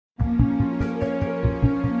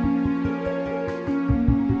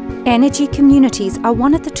Energy communities are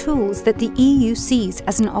one of the tools that the EU sees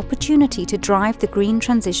as an opportunity to drive the green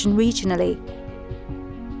transition regionally.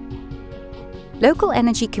 Local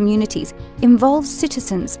energy communities involve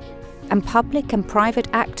citizens and public and private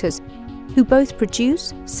actors who both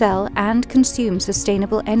produce, sell and consume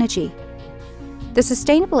sustainable energy. The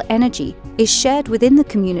sustainable energy is shared within the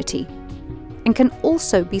community and can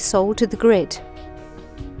also be sold to the grid.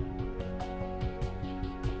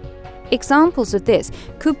 Examples of this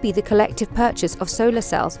could be the collective purchase of solar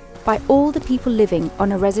cells by all the people living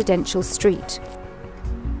on a residential street,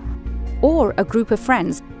 or a group of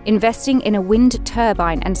friends investing in a wind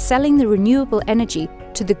turbine and selling the renewable energy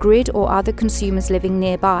to the grid or other consumers living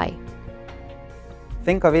nearby.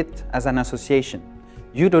 Think of it as an association.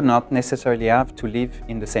 You do not necessarily have to live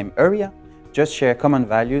in the same area, just share common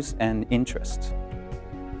values and interests.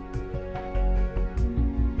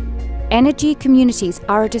 Energy communities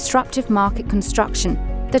are a disruptive market construction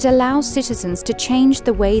that allows citizens to change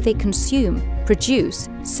the way they consume, produce,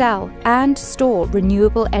 sell and store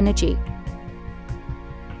renewable energy.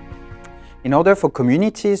 In order for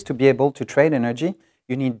communities to be able to trade energy,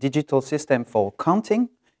 you need digital system for counting,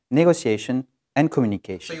 negotiation and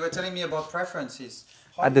communication. So you were telling me about preferences.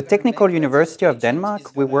 At the Technical University of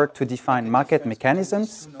Denmark, we work to define market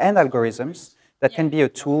mechanisms and algorithms that can be a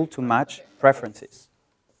tool to match preferences.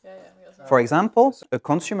 For example, a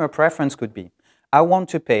consumer preference could be, I want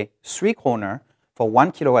to pay 3 kroner for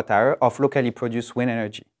 1 kilowatt-hour of locally produced wind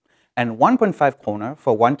energy and 1.5 kroner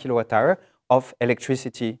for 1 kilowatt-hour of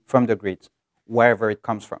electricity from the grid, wherever it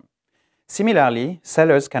comes from. Similarly,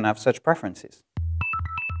 sellers can have such preferences.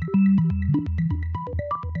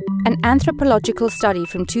 An anthropological study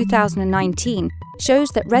from 2019 shows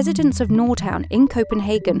that residents of Nordhavn in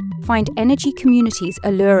Copenhagen find energy communities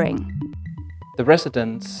alluring. The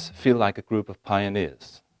residents feel like a group of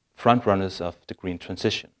pioneers, frontrunners of the green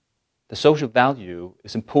transition. The social value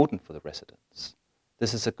is important for the residents.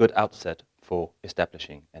 This is a good outset for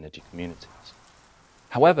establishing energy communities.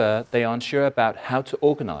 However, they are unsure about how to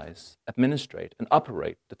organize, administrate and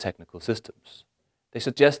operate the technical systems. They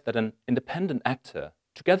suggest that an independent actor,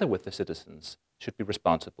 together with the citizens, should be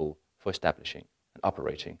responsible for establishing and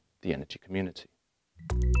operating the energy community.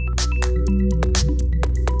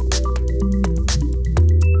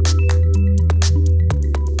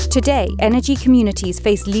 Today, energy communities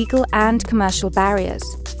face legal and commercial barriers,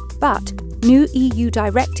 but new EU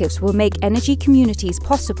directives will make energy communities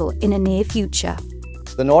possible in a near future.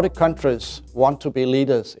 The Nordic countries want to be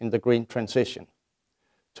leaders in the green transition.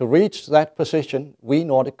 To reach that position, we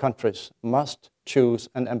Nordic countries must choose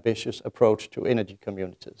an ambitious approach to energy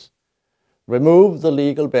communities. Remove the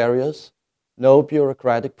legal barriers, no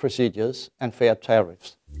bureaucratic procedures and fair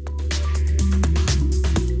tariffs.